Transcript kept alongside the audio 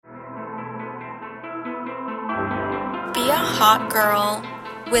hot girl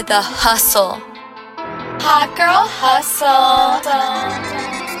with a hustle. Hot girl hustle.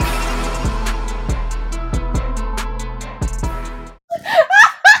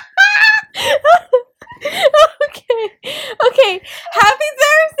 Okay. Happy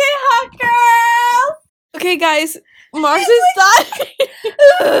Thursday, hot girl. Okay, guys, Mars is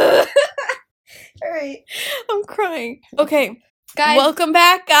dying. All right, I'm crying. Okay, guys. welcome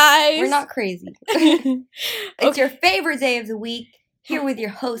back, guys. We're not crazy. It's your favorite day of the week. Here with your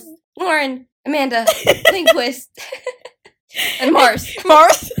hosts, Lauren, Amanda, Lindquist, and Mars.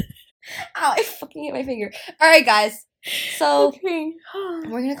 Mars. Ow, I fucking hit my finger. All right, guys. So Okay.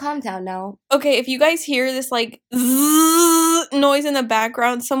 we're gonna calm down now. Okay, if you guys hear this like zzz noise in the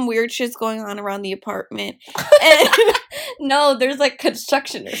background, some weird shit's going on around the apartment. And No, there's like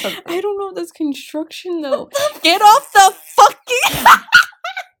construction or something. I don't know if that's construction though. Get off the fucking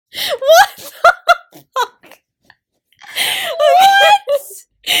what the fuck? What?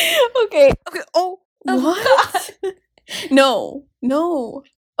 Okay. Oh, what? No.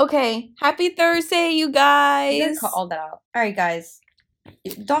 Okay. Happy Thursday, you I'm guys. gonna cut all that out. All right, guys.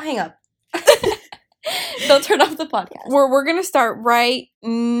 Don't hang up. Don't turn off the podcast. We're gonna start right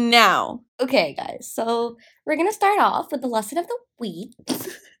now. Okay, guys. So we're gonna start off with the lesson of the week.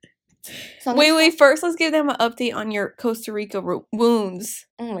 So I'm gonna Wait. First, let's give them an update on your Costa Rica wounds.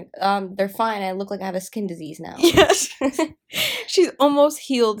 Oh my, they're fine. I look like I have a skin disease now. Yes. She's almost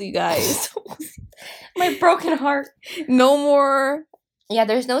healed, you guys. My broken heart. No more. Yeah,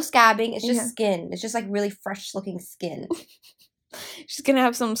 there's no scabbing. It's just Yeah. skin. It's just like really fresh looking skin. She's gonna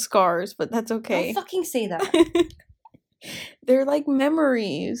have some scars, but that's okay. Don't fucking say that. They're like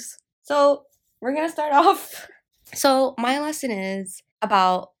memories. So we're gonna start off. So my lesson is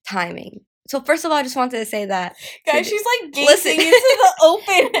about timing. So first of all, I just wanted to say that, Guys, she's like gazing Listen. into the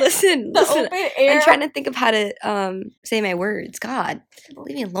open, listen, the open air. I'm trying to think of how to say my words. God,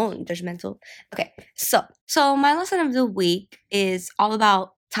 leave me alone, judgmental. Okay, so my lesson of the week is all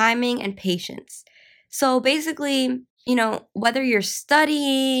about timing and patience. So basically, you know, whether you're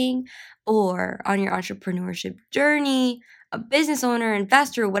studying or on your entrepreneurship journey, a business owner,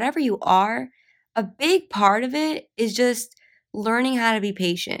 investor, whatever you are, a big part of it is just learning how to be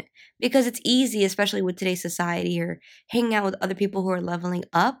patient, because it's easy, especially with today's society or hanging out with other people who are leveling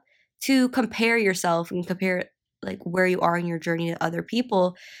up, to compare yourself and compare like where you are in your journey to other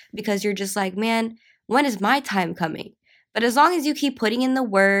people, because you're just like, man, when is my time coming? But as long as you keep putting in the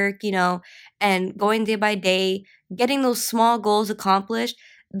work, you know, and going day by day, getting those small goals accomplished,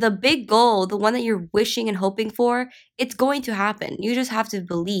 the big goal, the one that you're wishing and hoping for, it's going to happen. You just have to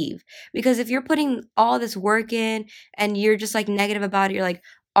believe. Because if you're putting all this work in and you're just like negative about it, you're like,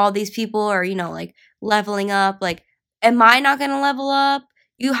 all these people are, you know, like leveling up, like, am I not going to level up?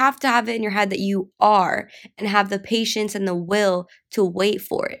 You have to have it in your head that you are, and have the patience and the will to wait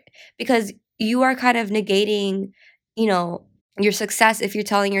for it. Because you are kind of negating, you know, your success if you're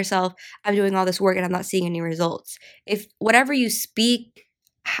telling yourself, I'm doing all this work and I'm not seeing any results. If whatever you speak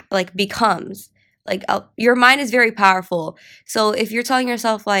like becomes like your mind is very powerful. So if you're telling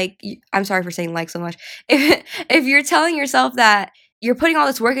yourself like, I'm sorry for saying like so much, if you're telling yourself that you're putting all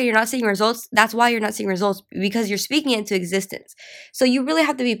this work and you're not seeing results, that's why you're not seeing results, because you're speaking it into existence. So you really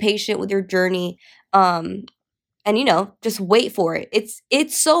have to be patient with your journey, and you know, just wait for it.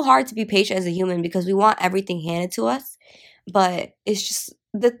 It's so hard to be patient as a human because we want everything handed to us, but it's just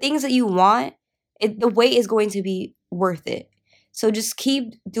the things that you want, the wait is going to be worth it. So just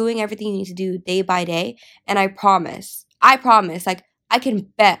keep doing everything you need to do day by day. And I promise, like I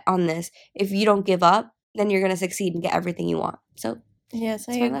can bet on this. If you don't give up, then you're going to succeed and get everything you want. So Yes,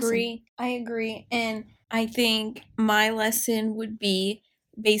 I that's my agree. I agree. And I think my lesson would be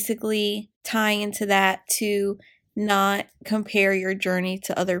basically tying into that to not compare your journey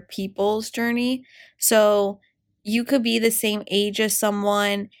to other people's journey. So you could be the same age as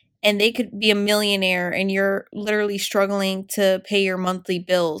someone and they could be a millionaire and you're literally struggling to pay your monthly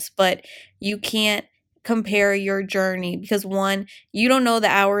bills, but you can't compare your journey because one, you don't know the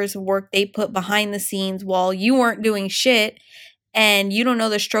hours of work they put behind the scenes while you weren't doing shit, and you don't know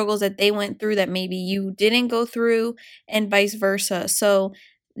the struggles that they went through that maybe you didn't go through, and vice versa. So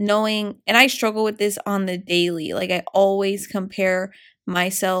knowing, and I struggle with this on the daily, like I always compare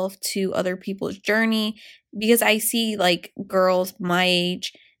myself to other people's journey because I see like girls my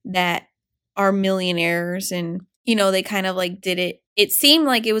age that are millionaires and, you know, they kind of like did it. It seemed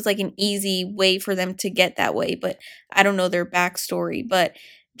like it was like an easy way for them to get that way, but I don't know their backstory. But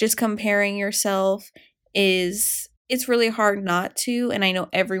just comparing yourself it's really hard not to, and I know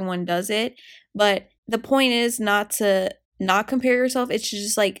everyone does it, but the point is not to not compare yourself. It's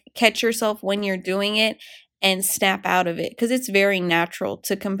just like catch yourself when you're doing it and snap out of it, because it's very natural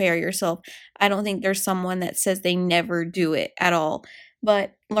to compare yourself. I don't think there's someone that says they never do it at all.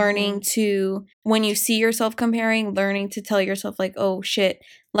 But learning to, when you see yourself comparing, learning to tell yourself like, oh shit,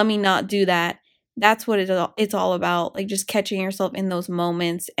 let me not do that. That's what it's all about. Like just catching yourself in those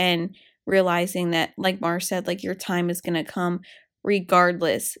moments and realizing that, like Mar said, like your time is going to come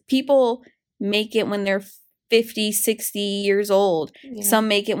regardless. People make it when they're 50, 60 years old. Yeah. Some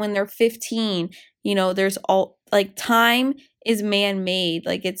make it when they're 15. You know, there's all, like, time is man-made.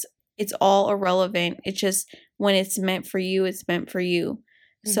 Like it's all irrelevant. It's just when it's meant for you, it's meant for you.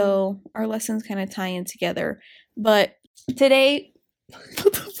 So our lessons kind of tie in together. But today,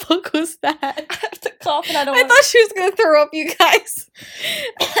 what the fuck was that? I have to cough and I thought she was gonna throw up, you guys.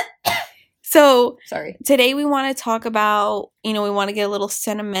 So Sorry. Today we want to talk about, we want to get a little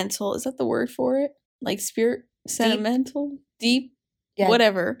sentimental. Is that the word for it? Like sentimental? Deep? Yeah.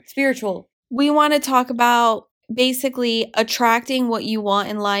 Whatever. Spiritual. We want to talk about basically attracting what you want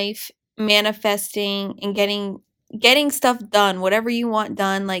in life, manifesting, and getting stuff done, whatever you want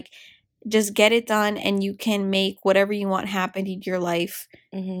done. Like, just get it done, and you can make whatever you want happen in your life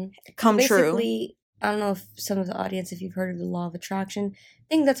come true. Basically, I don't know if some of the audience, if you've heard of the law of attraction, I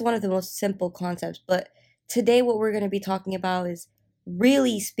think that's one of the most simple concepts. But today, what we're going to be talking about is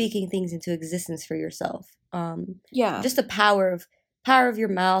really speaking things into existence for yourself. Just the power of your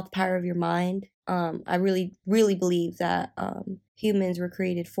mouth, power of your mind. I really, really believe that humans were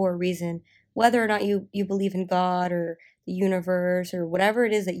created for a reason. Whether or not you believe in God or the universe or whatever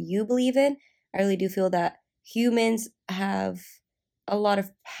it is that you believe in, I really do feel that humans have a lot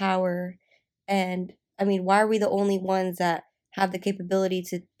of power. And I mean, why are we the only ones that have the capability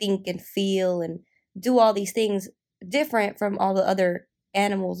to think and feel and do all these things different from all the other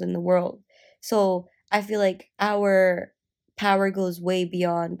animals in the world? So I feel like our power goes way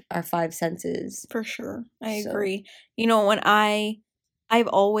beyond our five senses. For sure. I agree. When I've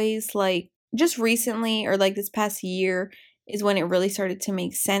always, like, just recently or like this past year is when it really started to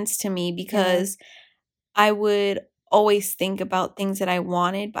make sense to me, because I would always think about things that I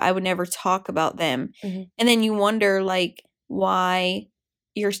wanted, but I would never talk about them. And then you wonder, like, why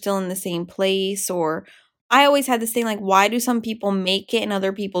you're still in the same place. Or I always had this thing, like, why do some people make it and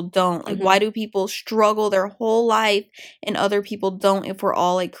other people don't? Like, why do people struggle their whole life and other people don't, if we're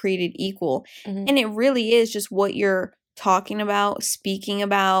all, like, created equal? And it really is just what you're talking about, speaking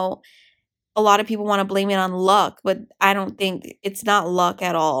about. A lot of people want to blame it on luck, but I don't think it's not luck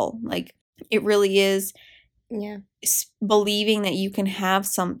at all. Like, it really is believing that you can have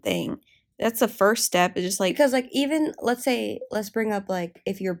something. That's the first step. It's just like, because, like, even let's bring up, like,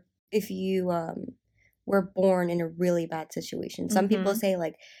 if you were born in a really bad situation. Some people say,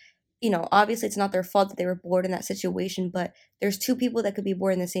 like, obviously it's not their fault that they were born in that situation, but there's two people that could be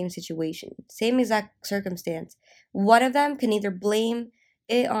born in the same situation, same exact circumstance. One of them can either blame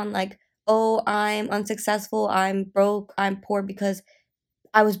it on, like, oh, I'm unsuccessful, I'm broke, I'm poor because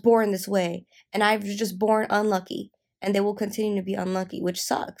I was born this way, and I was just born unlucky, and they will continue to be unlucky, which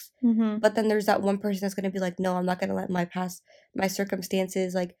sucks. But then there's that one person that's going to be like, no, I'm not going to let my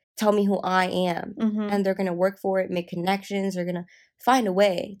circumstances, like, tell me who I am. And they're going to work for it, make connections, they're going to find a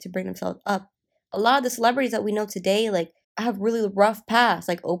way to bring themselves up. A lot of the celebrities that we know today, like, have really rough past,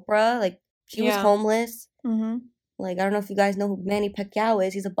 like Oprah, like, she was homeless. Like, I don't know if you guys know who Manny Pacquiao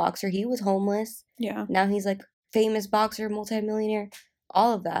is. He's a boxer. He was homeless. Yeah. Now he's, like, famous boxer, multimillionaire,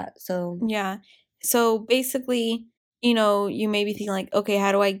 all of that. So yeah. So basically, you may be thinking, like, okay,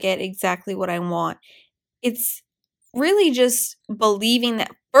 how do I get exactly what I want? It's really just believing that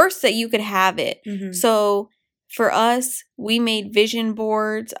first that you could have it. So for us, we made vision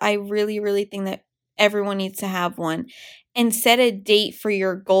boards. I really, really think that everyone needs to have one, and set a date for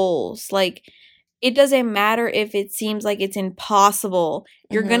your goals. Like, it doesn't matter if it seems like it's impossible.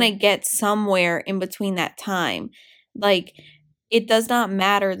 You're going to get somewhere in between that time. Like, it does not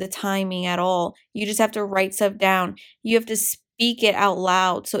matter the timing at all. You just have to write stuff down. You have to speak it out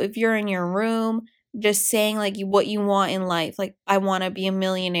loud. So if you're in your room, just saying, like, what you want in life. Like, I want to be a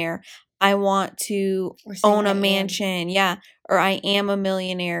millionaire. I want to own a mansion. Yeah. Or I am a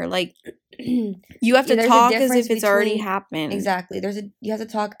millionaire. Like, you have to talk as if it's already happened. Exactly. You have to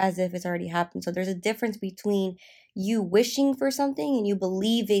talk as if it's already happened. So there's a difference between you wishing for something and you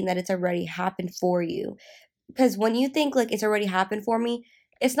believing that it's already happened for you. Because when you think, like, it's already happened for me,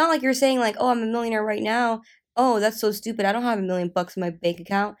 it's not like you're saying, like, oh, I'm a millionaire right now. Oh, that's so stupid. I don't have $1 million in my bank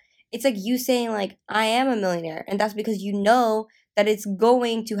account. It's like you saying, like, I am a millionaire. And that's because you know that it's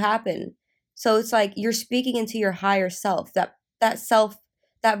going to happen. So it's like you're speaking into your higher self, that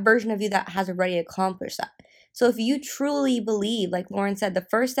version of you that has already accomplished that. So if you truly believe, like Lauren said, the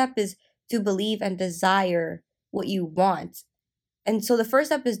first step is to believe and desire what you want. And so the first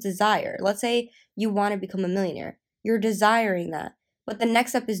step is desire. Let's say you want to become a millionaire. You're desiring that. But the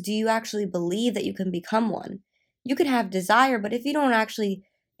next step is, do you actually believe that you can become one? You could have desire, but if you don't actually,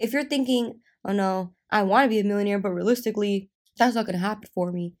 if you're thinking, oh no, I want to be a millionaire, but realistically, that's not going to happen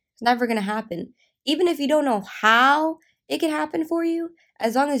for me. It's never going to happen. Even if you don't know how it can happen for you,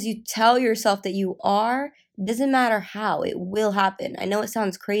 as long as you tell yourself that you are, it doesn't matter how, it will happen. I know it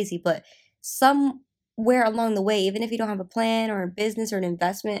sounds crazy, but somewhere along the way, even if you don't have a plan or a business or an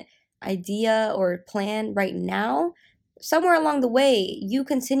investment idea or plan right now, somewhere along the way, you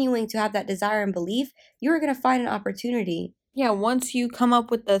continuing to have that desire and belief, you're going to find an opportunity. Yeah, once you come up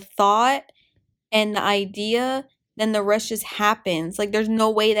with the thought and the idea, then the rest just happens. Like, there's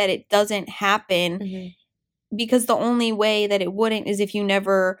no way that it doesn't happen, because the only way that it wouldn't is if you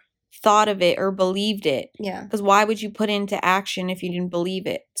never thought of it or believed it. Yeah. Because why would you put it into action if you didn't believe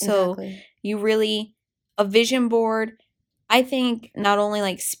it? So you really, a vision board, I think not only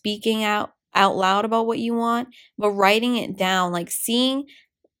like speaking out loud about what you want, but writing it down, like seeing,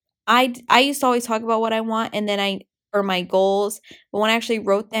 I used to always talk about what I want and then or my goals, but when I actually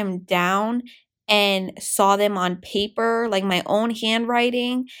wrote them down and saw them on paper, like my own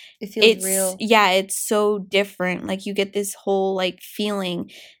handwriting, it feels real. Yeah, it's so different. Like you get this whole like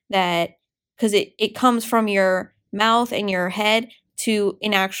feeling that, because it comes from your mouth and your head to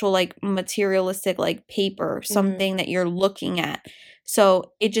an actual like materialistic like paper, something that you're looking at.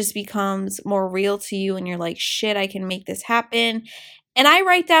 So it just becomes more real to you and you're like, shit, I can make this happen. And I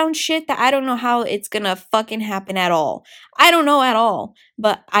write down shit that I don't know how it's gonna fucking happen at all. I don't know at all,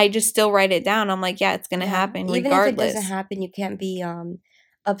 but I just still write it down. I'm like, yeah, it's gonna happen regardless. Even if it doesn't happen, you can't be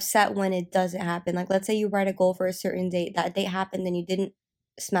upset when it doesn't happen. Like, let's say you write a goal for a certain date. That date happened and you didn't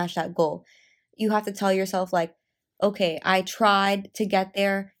smash that goal. You have to tell yourself like, okay, I tried to get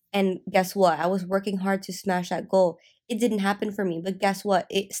there, and guess what? I was working hard to smash that goal. It didn't happen for me, but guess what?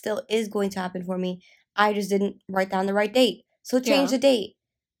 It still is going to happen for me. I just didn't write down the right date. So change the date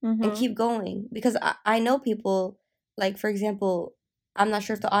and keep going. Because I know people, like, for example, I'm not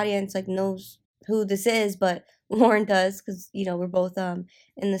sure if the audience, like, knows who this is, but Lauren does, because, you know, we're both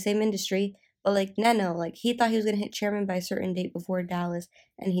in the same industry. But, like, Neno, like, he thought he was going to hit chairman by a certain date before Dallas,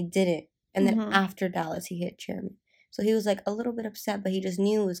 and he didn't. And then after Dallas, he hit chairman. So he was, like, a little bit upset, but he just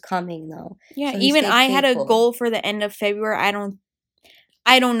knew it was coming, though. Yeah, so even I had a goal for the end of February.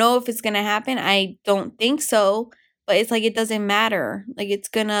 I don't know if it's going to happen. I don't think so. But it's like, it doesn't matter. Like, it's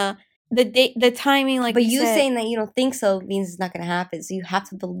gonna, the timing, like, but you saying that you don't think so means it's not gonna happen. So you have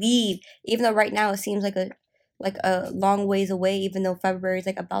to believe, even though right now it seems like a long ways away, even though February is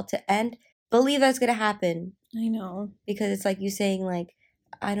like about to end. Believe that's gonna happen. I know, because it's like you saying like,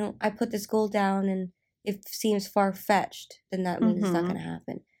 I put this goal down and it seems far fetched. Then that means it's not gonna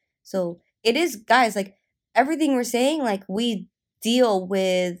happen. So it is, guys. Like everything we're saying, like we deal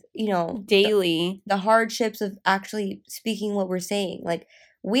with, you know, daily the hardships of actually speaking what we're saying. Like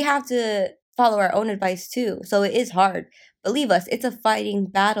we have to follow our own advice too. So it is hard. Believe us, it's a fighting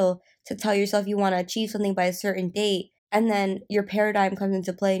battle to tell yourself you want to achieve something by a certain date, and then your paradigm comes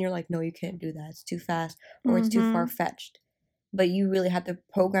into play and you're like, no, you can't do that. It's too fast or it's too far fetched. But you really have to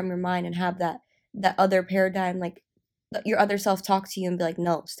program your mind and have that other paradigm, like your other self talk to you and be like,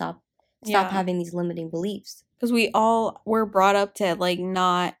 no, stop having these limiting beliefs. Because we're brought up to like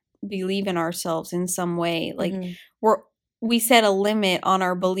not believe in ourselves in some way. Like we set a limit on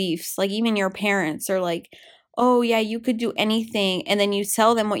our beliefs. Like even your parents are like, oh yeah, you could do anything. And then you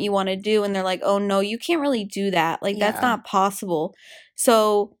tell them what you want to do and they're like, oh no, you can't really do that. Like that's not possible.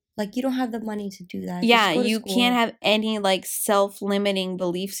 So like you don't have the money to do that. Yeah, you can't have any like self-limiting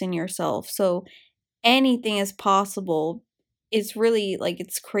beliefs in yourself. So anything is possible. It's really like,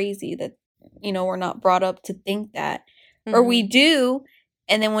 it's crazy that, you know, we're not brought up to think that. Or we do,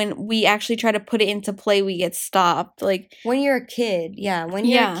 and then when we actually try to put it into play, we get stopped. Like when you're a kid, when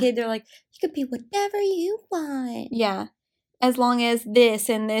you're a kid, they're like, you could be whatever you want. Yeah. As long as this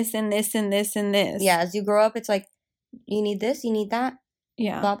and this and this and this and this. Yeah, as you grow up, it's like, you need this, you need that.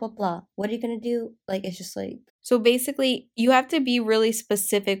 Yeah. Blah, blah, blah. What are you going to do? Like, it's just like. So basically, you have to be really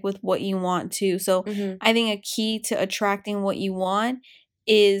specific with what you want to. So I think a key to attracting what you want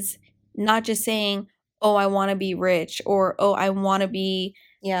is not just saying, oh, I want to be rich, or, oh, I want to be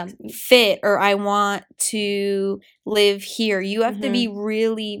fit, or I want to live here. You have to be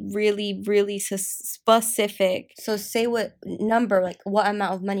really, really, really specific. So say what number, like what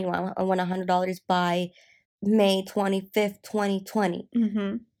amount of money you want. I want $100 by May 25th, 2020.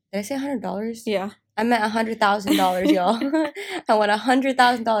 Did I say $100? Yeah. I meant $100,000, y'all. I want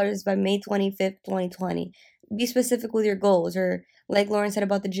 $100,000 by May 25th, 2020. Be specific with your goals, or like Lauren said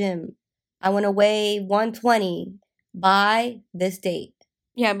about the gym. I want to weigh 120 by this date.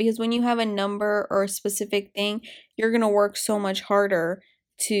 Yeah, because when you have a number or a specific thing, you're going to work so much harder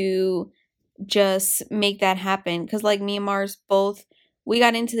to just make that happen. Because like me and Mars both, we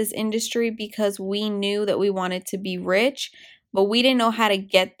got into this industry because we knew that we wanted to be rich, but we didn't know how to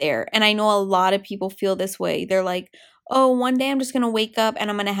get there. And I know a lot of people feel this way. They're like, oh, one day I'm just going to wake up and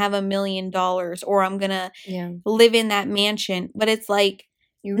I'm going to have $1 million, or I'm going to live in that mansion. But it's like,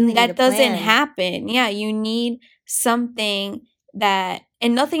 You really need that a doesn't plan. happen. Yeah, you need something that,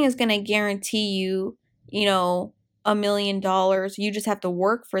 and nothing is going to guarantee you, you know, $1 million. You just have to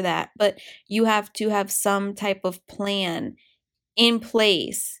work for that. But you have to have some type of plan in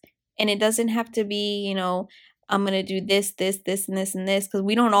place. And it doesn't have to be, you know, I'm going to do this, this, this, and this, and this, because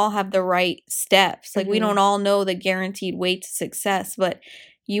we don't all have the right steps. Like, we Mhm. don't all know the guaranteed way to success, but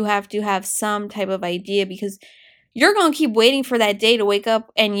you have to have some type of idea, because you're going to keep waiting for that day to wake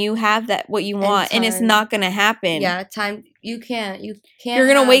up and you have that what you want, and it's time. not going to happen. Yeah, time. You can't. You're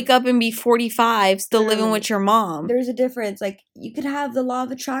going to have- wake up and be 45 still living Literally. with your mom. There's a difference. Like, you could have the law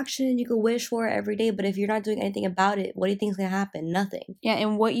of attraction, you could wish for it every day, but if you're not doing anything about it, what do you think is going to happen? Nothing. Yeah,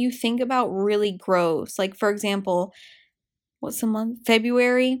 and what you think about really grows. Like, for example, what's the month?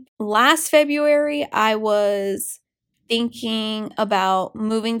 February. Last February, I was thinking about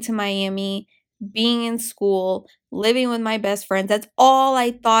moving to Miami, being in school, living with my best friends. That's all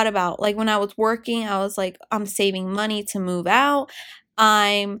I thought about. Like, when I was working, I was like, I'm saving money to move out.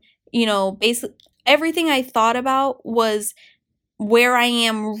 I'm, you know, basically everything I thought about was where I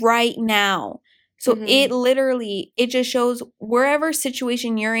am right now. So Mhm. it literally, it just shows wherever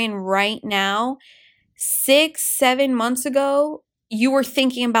situation you're in right now, 6-7 months ago, you were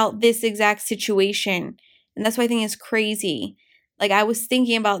thinking about this exact situation. And that's why I think it's crazy. Like, I was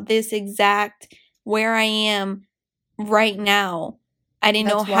thinking about this exact where I am right now. I didn't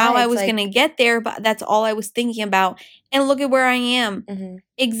know That's how why I it's was like- going to get there, but that's all I was thinking about. And look at where I am. Mhm.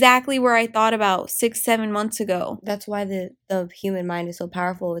 Exactly where I thought about 6-7 months ago. That's why the human mind is so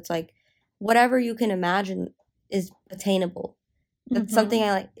powerful. It's like whatever you can imagine is attainable. That's Mhm. something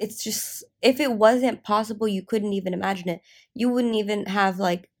I like. It's just, if it wasn't possible, you couldn't even imagine it. You wouldn't even have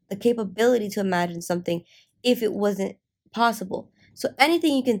like the capability to imagine something if it wasn't possible. So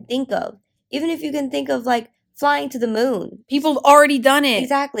anything you can think of, even if you can think of like flying to the moon. People have already done it.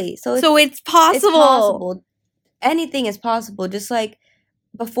 Exactly. So it's possible. It's possible. Anything is possible. Just like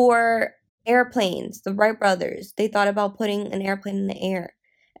before airplanes, the Wright brothers, they thought about putting an airplane in the air.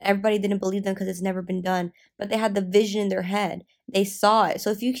 Everybody didn't believe them because it's never been done. But they had the vision in their head. They saw it. So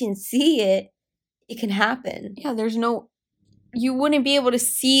if you can see it, it can happen. Yeah, you wouldn't be able to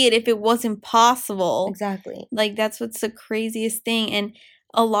see it if it wasn't possible. Exactly. Like, that's what's the craziest thing. And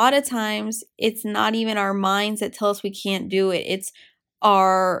a lot of times it's not even our minds that tell us we can't do it. It's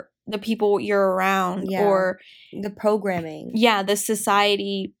the people you're around, Yeah. or The programming. the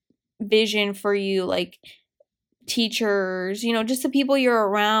society vision for you, like teachers, you know, just the people you're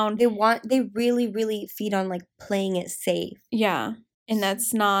around. They really, really feed on like playing it safe. Yeah. And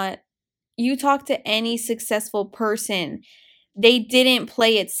that's not, you talk to any successful person, they didn't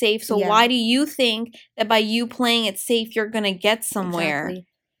play it safe. So Yeah. why do you think that by you playing it safe, you're going to get somewhere? Exactly.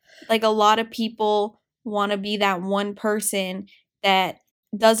 Like, a lot of people want to be that one person that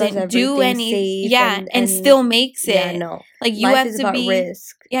doesn't Does do everything any, safe and still makes it. Yeah, no. Like, you Life have is to about be,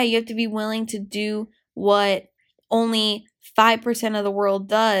 risk. yeah, you have to be willing to do what only 5% of the world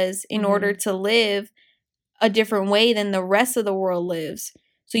does in Mhm. order to live a different way than the rest of the world lives.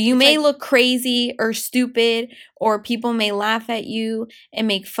 So you It's may like- look crazy or stupid, or people may laugh at you and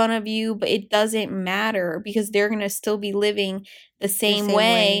make fun of you, but it doesn't matter, because they're going to still be living the same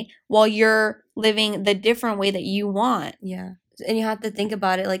way while you're living the different way that you want. Yeah. And you have to think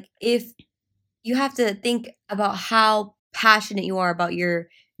about it. Like, if you have to think about how passionate you are about your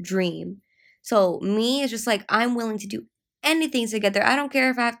dream. So me, it's just like, I'm willing to do anything to get there. I don't care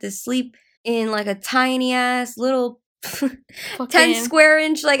if I have to sleep in like a tiny ass little 10 square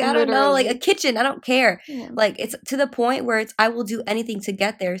inch, like, I don't know, like a Literally. kitchen. I don't care. Yeah. Like, it's to the point where I will do anything to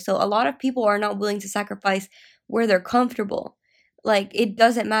get there. So a lot of people are not willing to sacrifice where they're comfortable. Like, it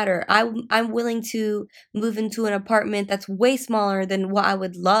doesn't matter. I'm willing to move into an apartment that's way smaller than what I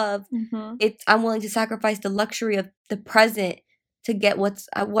would love. Mhm. I'm willing to sacrifice the luxury of the present to get what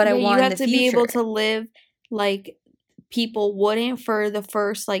I want You in the have to future. be able to live like people wouldn't for the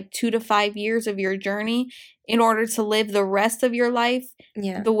first like 2 to 5 years of your journey in order to live the rest of your life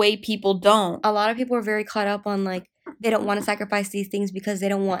Yeah. the way people don't. A lot of people are very caught up on like, they don't want to sacrifice these things because they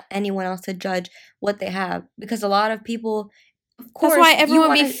don't want anyone else to judge what they have. Because a lot of people, of course, That's why you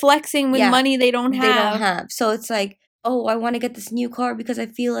everyone be wanna- flexing with Yeah, money they don't have. They don't have. So it's like, oh, I want to get this new car because I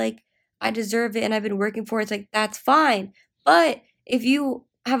feel like I deserve it and I've been working for it. It's like, that's fine. But if you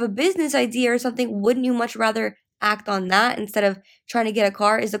have a business idea or something, wouldn't you much rather act on that instead of trying to get a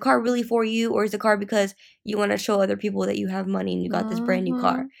car? Is the car really for you, or is the car because you want to show other people that you have money and you got this brand new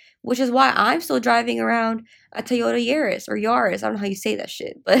car? Which is why I'm still driving around a Toyota Yaris or Yaris. I don't know how you say that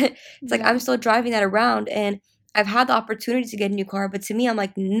shit, but it's like I'm still driving that around, and I've had the opportunity to get a new car, but to me, I'm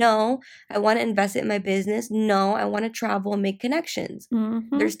like, no, I want to invest it in my business. No, I want to travel and make connections.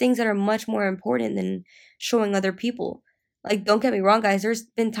 There's things that are much more important than showing other people. Like, don't get me wrong, guys. There's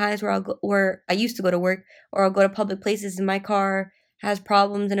been times where I used to go to work, or I'll go to public places and my car has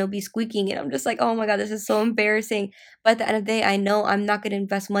problems and it'll be squeaking, and I'm just like, oh my God, this is so embarrassing. But at the end of the day, I know I'm not going to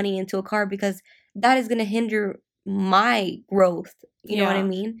invest money into a car because that is going to hinder my growth. You know what I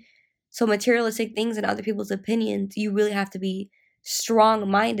mean? So materialistic things and other people's opinions, you really have to be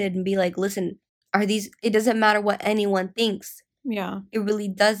strong-minded and be like, listen, it doesn't matter what anyone thinks. Yeah. It really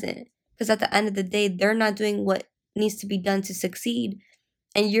doesn't. Because at the end of the day, they're not doing what needs to be done to succeed.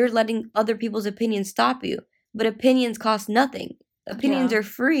 And you're letting other people's opinions stop you. But opinions cost nothing. Opinions are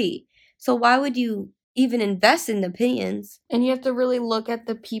free. So why would you even invest in opinions? And you have to really look at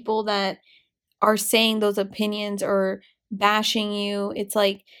the people that are saying those opinions or bashing you. It's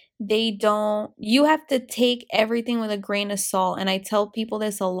like, you have to take everything with a grain of salt. And I tell people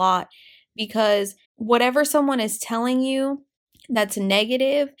this a lot, because whatever someone is telling you that's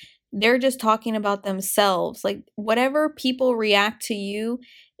negative, they're just talking about themselves. Like, whatever people react to you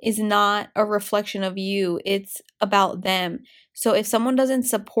is not a reflection of you. It's about them. So if someone doesn't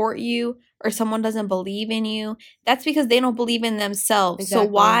support you or someone doesn't believe in you, that's because they don't believe in themselves. Exactly.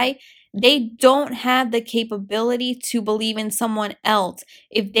 So why? They don't have the capability to believe in someone else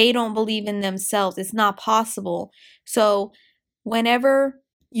if they don't believe in themselves. It's not possible. So whenever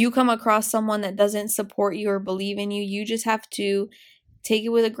you come across someone that doesn't support you or believe in you, you just have to take it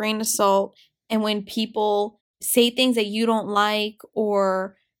with a grain of salt. And when people say things that you don't like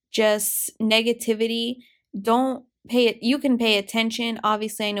or just negativity, you can pay attention.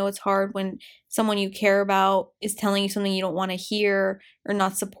 Obviously, I know it's hard when someone you care about is telling you something you don't want to hear or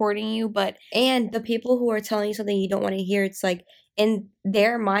not supporting you, and the people who are telling you something you don't want to hear, it's like, in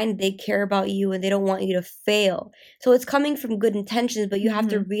their mind, they care about you and they don't want you to fail. So it's coming from good intentions, but you have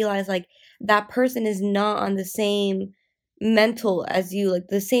to realize, like, that person is not on the same mental as you, like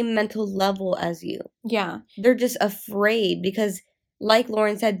the same mental level as you. Yeah. They're just afraid because, like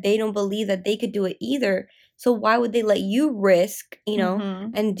Lauren said, they don't believe that they could do it either. So why would they let you risk,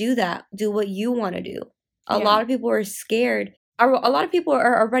 and do what you want to do? A lot of people are scared. A lot of people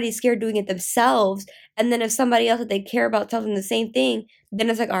are already scared doing it themselves. And then if somebody else that they care about tells them the same thing,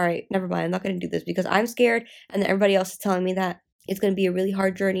 then it's like, all right, never mind. I'm not going to do this because I'm scared. And then everybody else is telling me that it's going to be a really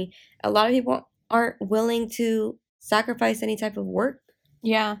hard journey. A lot of people aren't willing to sacrifice any type of work.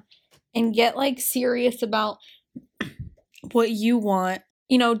 Yeah. And get serious about what you want.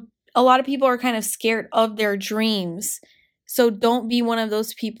 A lot of people are kind of scared of their dreams. So don't be one of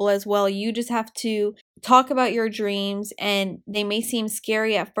those people as well. You just have to talk about your dreams, and they may seem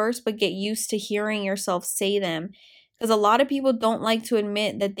scary at first, but get used to hearing yourself say them. Because a lot of people don't like to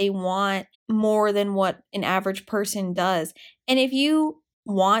admit that they want more than what an average person does. And if you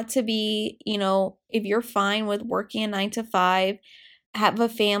want to be, if you're fine with working a 9 to 5, have a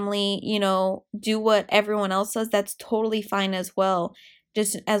family, do what everyone else does, that's totally fine as well.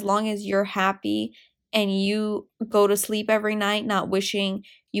 Just as long as you're happy and you go to sleep every night not wishing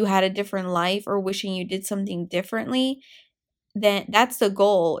you had a different life or wishing you did something differently, then that's the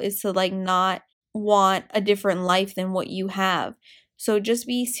goal, is to not want a different life than what you have. So just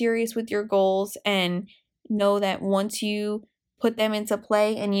be serious with your goals and know that once you put them into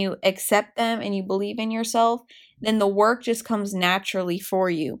play and you accept them and you believe in yourself, then the work just comes naturally for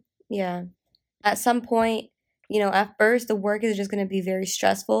you. Yeah. At some point, at first the work is just going to be very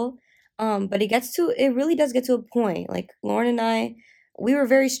stressful. But it really does get to a point. Like Lauren and I, we were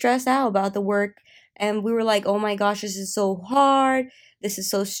very stressed out about the work, and we were like, oh my gosh, this is so hard. This is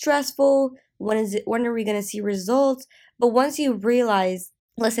so stressful. When are we going to see results? But once you realize,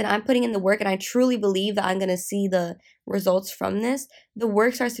 listen, I'm putting in the work and I truly believe that I'm going to see the results from this, the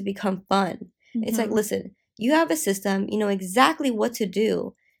work starts to become fun. Mm-hmm. It's like, listen, you have a system, you know exactly what to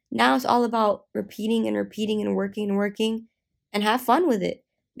do. Now it's all about repeating and repeating and working and have fun with it,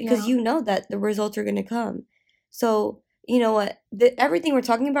 because you know that the results are going to come. So, you know what? Everything we're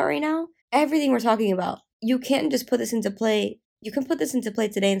talking about right now, you can't just put this into play. You can put this into play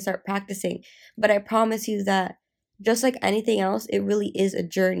today and start practicing. But I promise you that just like anything else, it really is a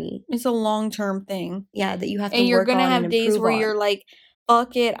journey. It's a long-term thing. Yeah, that you have to work on. And you're going to have days where you're like,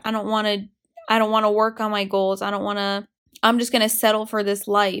 fuck it, I don't want to work on my goals. I don't want to I'm just going to settle for this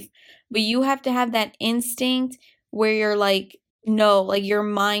life. But you have to have that instinct where you're like, no, like your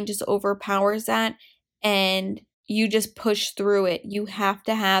mind just overpowers that and you just push through it. You have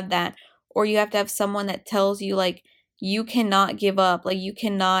to have that. Or you have to have someone that tells you, like, you cannot give up. Like, you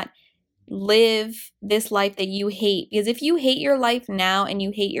cannot live this life that you hate. Because if you hate your life now and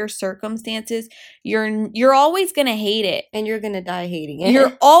you hate your circumstances, you're always going to hate it. And you're going to die hating it.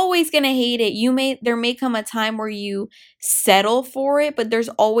 You're always going to hate it. There may come a time where you settle for it, but there's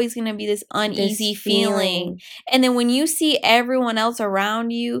always going to be this uneasy feeling. And then when you see everyone else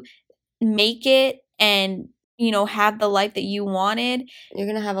around you make it and, you know, have the life that you wanted, you're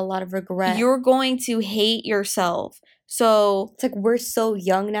going to have a lot of regret. You're going to hate yourself. So it's like we're so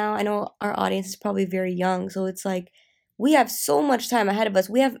young now. I know our audience is probably very young. So it's like we have so much time ahead of us.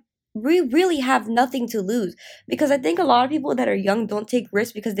 We really have nothing to lose. Because I think a lot of people that are young don't take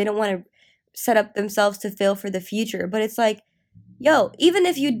risks because they don't want to set up themselves to fail for the future. But it's like, yo, even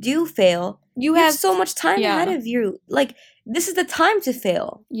if you do fail, you have so much time ahead of you. Like, this is the time to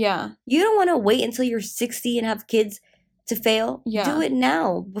fail. Yeah. You don't want to wait until you're 60 and have kids to fail. Yeah. Do it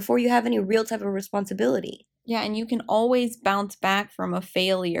now before you have any real type of responsibility. Yeah, and you can always bounce back from a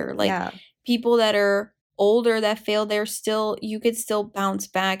failure. Like, people that are older that fail, you could still bounce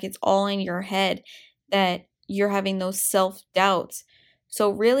back. It's all in your head that you're having those self-doubts. So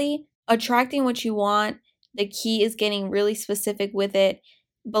really, attracting what you want, the key is getting really specific with it,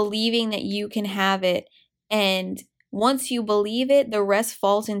 believing that you can have it. And once you believe it, the rest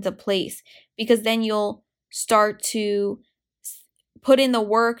falls into place, because then you'll start to put in the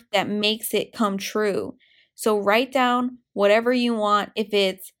work that makes it come true. So write down whatever you want. If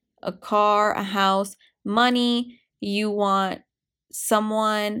it's a car, a house, money, you want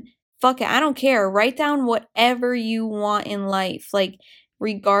someone, fuck it, I don't care. Write down whatever you want in life. Like,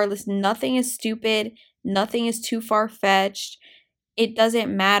 regardless, nothing is stupid. Nothing is too far-fetched. It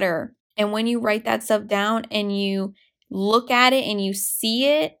doesn't matter. And when you write that stuff down and you look at it and you see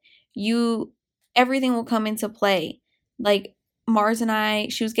it, everything will come into play. Like, Mars and I,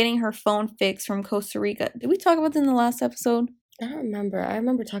 she was getting her phone fixed from Costa Rica. Did we talk about this in the last episode? I don't remember. I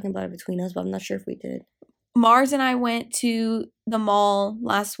remember talking about it between us, but I'm not sure if we did. Mars and I went to the mall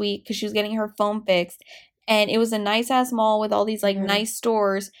last week because she was getting her phone fixed. And it was a nice-ass mall with all these, like, nice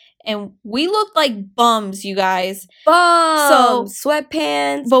stores. And we looked like bums, you guys. Bums! So,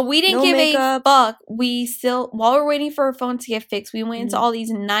 sweatpants. But we didn't give a fuck. We still, while we're waiting for our phone to get fixed, we went into all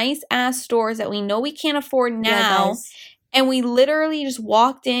these nice-ass stores that we know we can't afford now. Yeah, and we literally just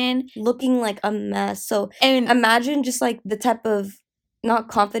walked in. Looking like a mess. So, and imagine just, like, the type of, not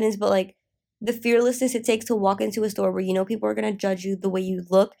confidence, but, like, the fearlessness it takes to walk into a store where you know people are going to judge you the way you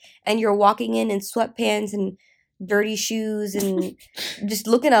look. And you're walking in sweatpants and dirty shoes and just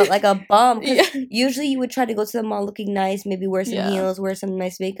looking out like a bum. Because usually you would try to go to the mall looking nice, maybe wear some heels, wear some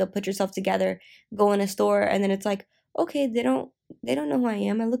nice makeup, put yourself together, go in a store. And then it's like, okay, they don't know who I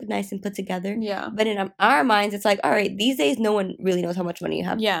am. I look nice and put together. Yeah. But in our minds, it's like, all right, these days, no one really knows how much money you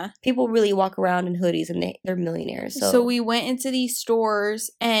have. Yeah. People really walk around in hoodies and they're millionaires. So we went into these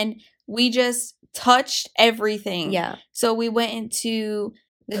stores and we just touched everything. Yeah. So we went into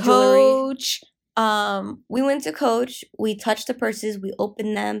the Coach. We went to Coach. We touched the purses. We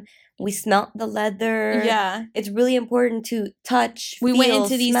opened them. We smelt the leather. Yeah. It's really important to touch, we went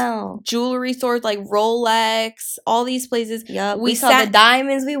into these jewelry stores like Rolex, all these places. Yeah. We saw the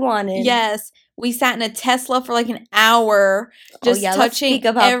diamonds we wanted. Yes. We sat in a Tesla for like an hour just touching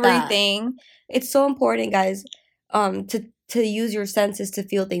everything. That. It's so important, guys, to use your senses to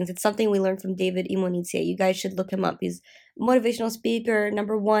feel things. It's something we learned from David Imonitie. You guys should look him up. He's a motivational speaker,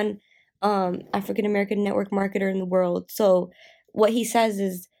 #1 African-American network marketer in the world. So what he says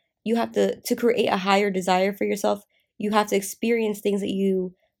is you have to create a higher desire for yourself, you have to experience things that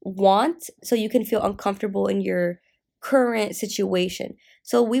you want so you can feel uncomfortable in your current situation.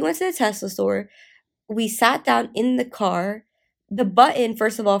 So we went to the Tesla store. We sat down in the car. The button,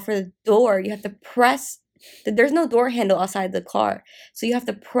 first of all, for the door, you have to press. There's no door handle outside the car. So you have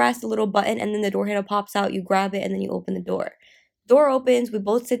to press the little button and then the door handle pops out. You grab it and then you open the door. Door opens. We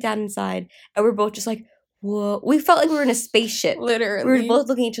both sit down inside and we're both just like, whoa. We felt like we were in a spaceship. Literally. We were both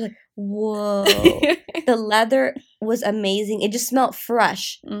looking at each other like, whoa. The leather was amazing. It just smelled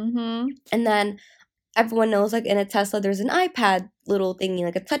fresh. Mm-hmm. And then everyone knows, like, in a Tesla, there's an iPad little thingy,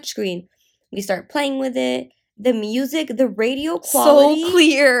 like a touchscreen. We start playing with it. The music, the radio quality. So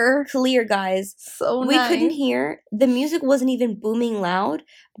clear. Clear, guys. So nice. We couldn't hear. The music wasn't even booming loud,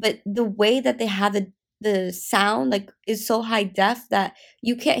 but the way that they have the the sound like is so high def that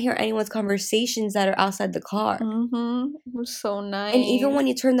you can't hear anyone's conversations that are outside the car. It was so nice. And even when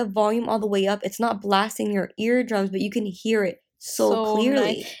you turn the volume all the way up, it's not blasting your eardrums, but you can hear it so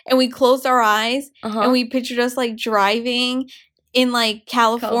clearly. Nice. And we closed our eyes Uh-huh. and we pictured us like driving in like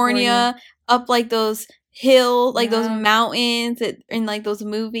California. Up like those hills, like those mountains in like those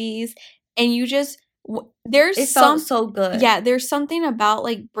movies. And you just It felt so good. Yeah, there's something about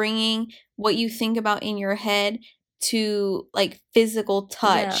like bringing what you think about in your head to like physical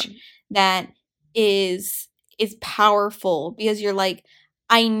touch that is powerful, because you're like,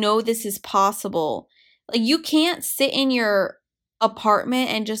 I know this is possible. Like, you can't sit in your apartment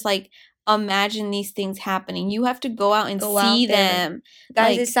and just like imagine these things happening. You have to go out and see them.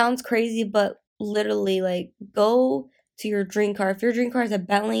 Guys, it sounds crazy, but literally, like, go to your dream car. If your dream car is a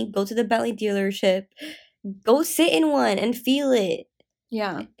Bentley, go to the Bentley dealership. Go sit in one and feel it.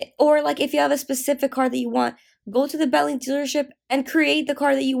 Yeah. Or like if you have a specific car that you want, go to the Bentley dealership and create the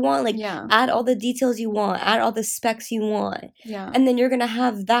car that you want. Like, add all the details you want, add all the specs you want. Yeah. And then you're going to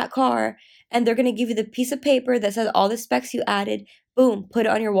have that car, and they're going to give you the piece of paper that says all the specs you added. Boom, put it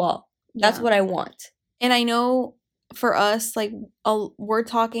on your wall. That's what I want. And I know for us, like, we're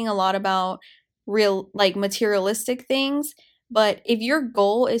talking a lot about real, like, materialistic things. But if your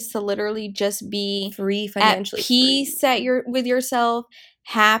goal is to literally just be free, financially at peace with yourself,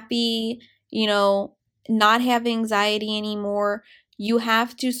 happy, you know, not have anxiety anymore, you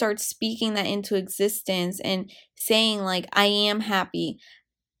have to start speaking that into existence and saying, like, I am happy.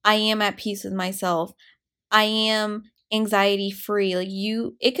 I am at peace with myself. I am anxiety free. Like,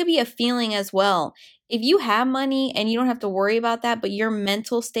 it could be a feeling as well. If you have money and you don't have to worry about that, but your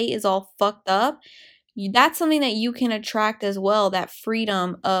mental state is all fucked up, that's something that you can attract as well, that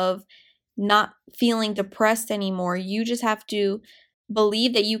freedom of not feeling depressed anymore. You just have to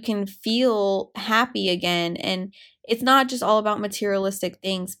believe that you can feel happy again. And it's not just all about materialistic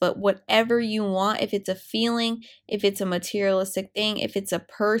things, but whatever you want, if it's a feeling, if it's a materialistic thing, if it's a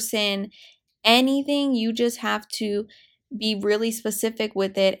person, anything, you just have to be really specific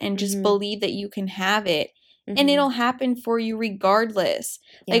with it and just believe that you can have it. And it'll happen for you regardless.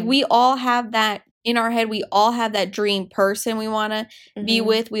 Like, we all have that in our head. We all have that dream person we want to be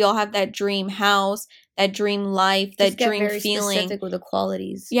with. We all have that dream house, that dream life, that dream very feeling. Specific with the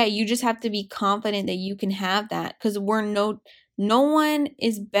qualities. Yeah, you just have to be confident that you can have that, because no one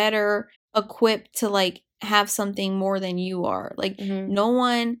is better equipped to like have something more than you are. Like, no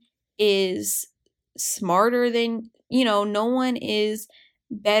one is smarter than, no one is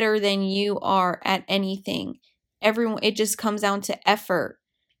better than you are at anything. Everyone, it just comes down to effort.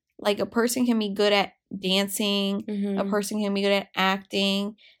 Like, a person can be good at dancing, a person can be good at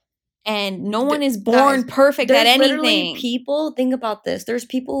acting, and no one is born perfect at anything. Literally people, think about this. There's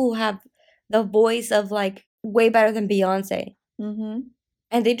people who have the voice of like way better than Beyonce.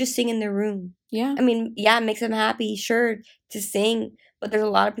 And they just sing in their room. Yeah. I mean, yeah, it makes them happy, sure, to sing. But there's a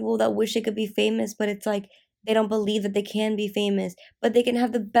lot of people that wish they could be famous, but it's like they don't believe that they can be famous. But they can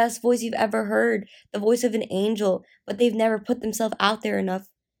have the best voice you've ever heard, the voice of an angel, but they've never put themselves out there enough.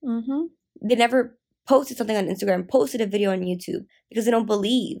 They never posted something on Instagram, posted a video on YouTube, because they don't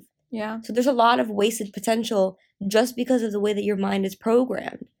believe. Yeah. So there's a lot of wasted potential just because of the way that your mind is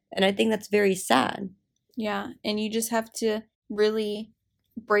programmed. And I think that's very sad. Yeah. And you just have to really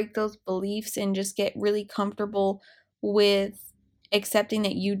break those beliefs and just get really comfortable with accepting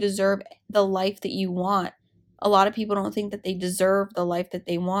that you deserve the life that you want. A lot of people don't think that they deserve the life that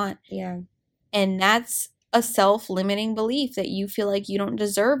they want. Yeah. And that's a self-limiting belief, that you feel like you don't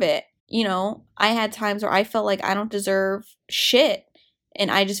deserve it. I had times where I felt like I don't deserve shit,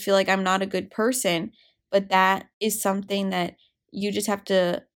 and I just feel like I'm not a good person. But that is something that you just have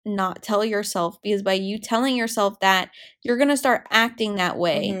to not tell yourself, because by you telling yourself that, you're going to start acting that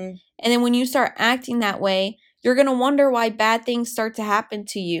way. And then when you start acting that way, you're going to wonder why bad things start to happen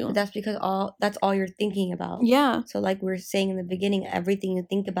to you. But that's because that's all you're thinking about. Yeah. So like we were saying in the beginning, everything you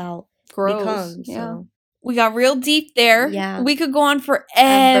think about becomes. Yeah. So. We got real deep there. Yeah. We could go on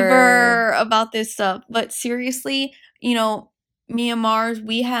forever about this stuff. But seriously, me and Mars,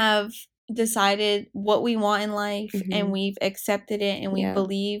 we have decided what we want in life, and we've accepted it, and we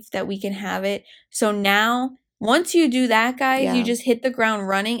believe that we can have it. So now, once you do that, guys, you just hit the ground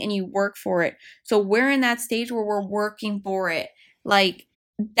running and you work for it. So we're in that stage where we're working for it. Like,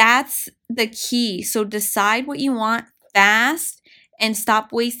 that's the key. So decide what you want fast and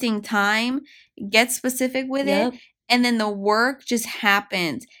stop wasting time. Get specific with it. And then the work just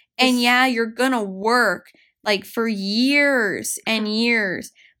happens. And yeah, you're gonna work like for years and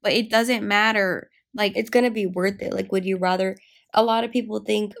years, but it doesn't matter. Like, it's gonna be worth it. Like, would you rather? A lot of people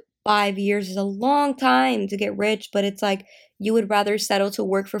think 5 years is a long time to get rich, but it's like you would rather settle to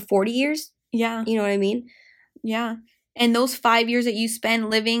work for 40 years. Yeah. You know what I mean? Yeah. And those 5 years that you spend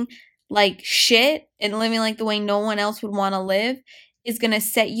living like shit and living like the way no one else would want to live is going to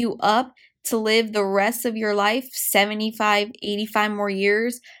set you up to live the rest of your life, 75, 85 more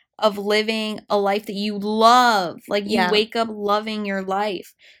years of living a life that you love. Like you wake up loving your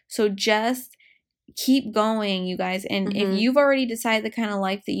life. So just keep going, you guys. And if you've already decided the kind of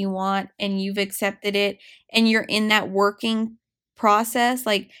life that you want and you've accepted it and you're in that working process,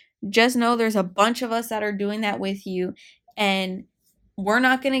 like just know there's a bunch of us that are doing that with you, and we're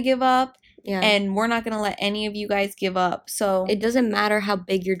not going to give up. Yeah. And we're not going to let any of you guys give up. So it doesn't matter how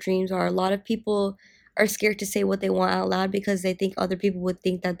big your dreams are. A lot of people are scared to say what they want out loud because they think other people would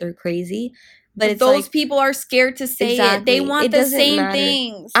think that they're crazy. But it's those like, people are scared to say it. They want the same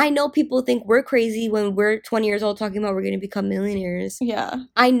things. I know people think we're crazy when we're 20 years old talking about we're going to become millionaires. Yeah.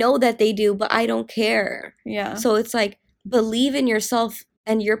 I know that they do, but I don't care. Yeah. So it's like, believe in yourself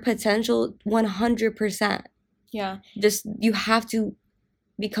and your potential 100%. Yeah. Just, you have to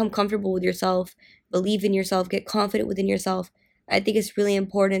become comfortable with yourself, believe in yourself, get confident within yourself. I think it's really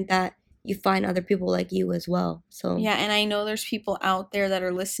important that you find other people like you as well. So yeah, and I know there's people out there that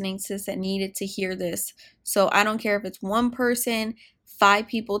are listening to this that needed to hear this. So I don't care if it's one person, 5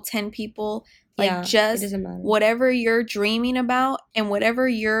 people, 10 people, like just whatever you're dreaming about and whatever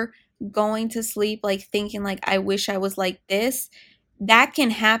you're going to sleep like thinking like I wish I was like this, that can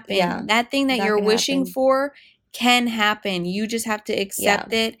happen. Yeah, that thing that you're wishing for can happen. You just have to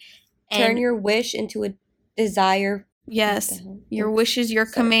accept it and turn your wish into a desire. Yes. Your wish is your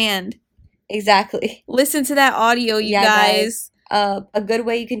command. Exactly. Listen to that audio, you guys. A good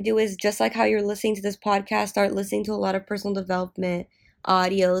way you can do is just like how you're listening to this podcast, start listening to a lot of personal development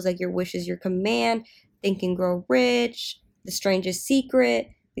audios, like Your Wish is Your Command, Think and Grow Rich, The Strangest Secret.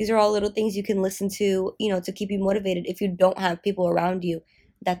 These are all little things you can listen to, you know, to keep you motivated if you don't have people around you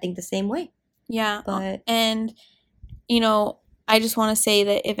that think the same way. Yeah. And, you know, I just want to say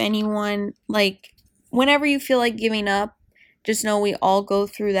that if anyone, like, whenever you feel like giving up, just know we all go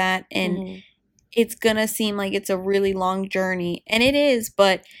through that, and it's gonna seem like it's a really long journey, and it is,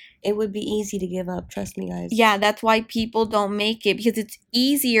 but it would be easy to give up, trust me, guys. Yeah, that's why people don't make it, because it's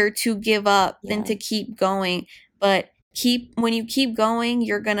easier to give up than to keep going. But when you keep going,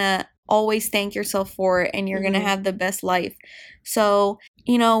 you're gonna always thank yourself for it, and you're gonna have the best life. So,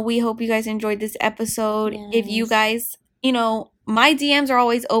 you know, we hope you guys enjoyed this episode. If you guys, you know, my DMs are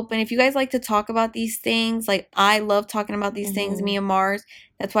always open. If you guys like to talk about these things, like I love talking about these things, me and Mars.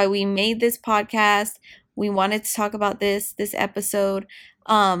 That's why we made this podcast. We wanted to talk about this episode.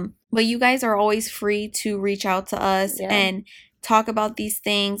 But you guys are always free to reach out to us and talk about these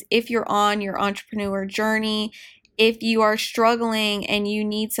things. If you're on your entrepreneur journey, if you are struggling and you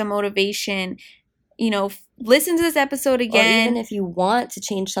need some motivation, you know, listen to this episode again. Or even if you want to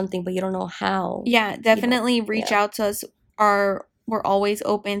change something but you don't know how. Yeah, definitely reach out to us. We're always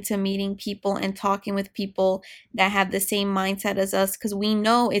open to meeting people and talking with people that have the same mindset as us, because we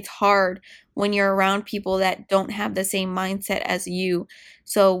know it's hard when you're around people that don't have the same mindset as you.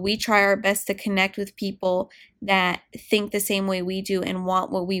 So we try our best to connect with people that think the same way we do and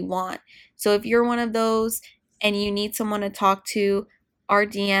want what we want. So if you're one of those and you need someone to talk to, our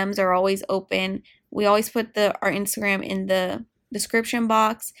DMs are always open. We always put our Instagram in the description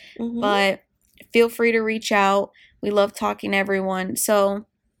box, but feel free to reach out. We love talking to everyone. So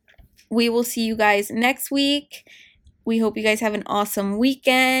we will see you guys next week. We hope you guys have an awesome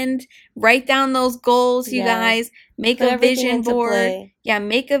weekend. Write down those goals, you guys. Make a vision board. Yeah,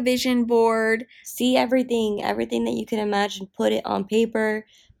 make a vision board. See everything that you can imagine. Put it on paper.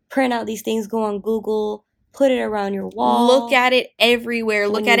 Print out these things. Go on Google. Put it around your wall. Look at it everywhere.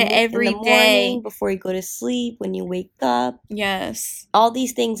 Look at it every day. Morning, before you go to sleep, when you wake up. Yes. All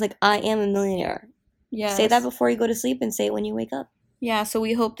these things, like I am a millionaire. Yes. Say that before you go to sleep and say it when you wake up. Yeah, so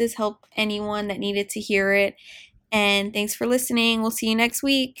we hope this helped anyone that needed to hear it. And thanks for listening. We'll see you next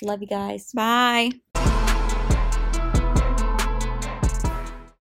week. Love you guys. Bye.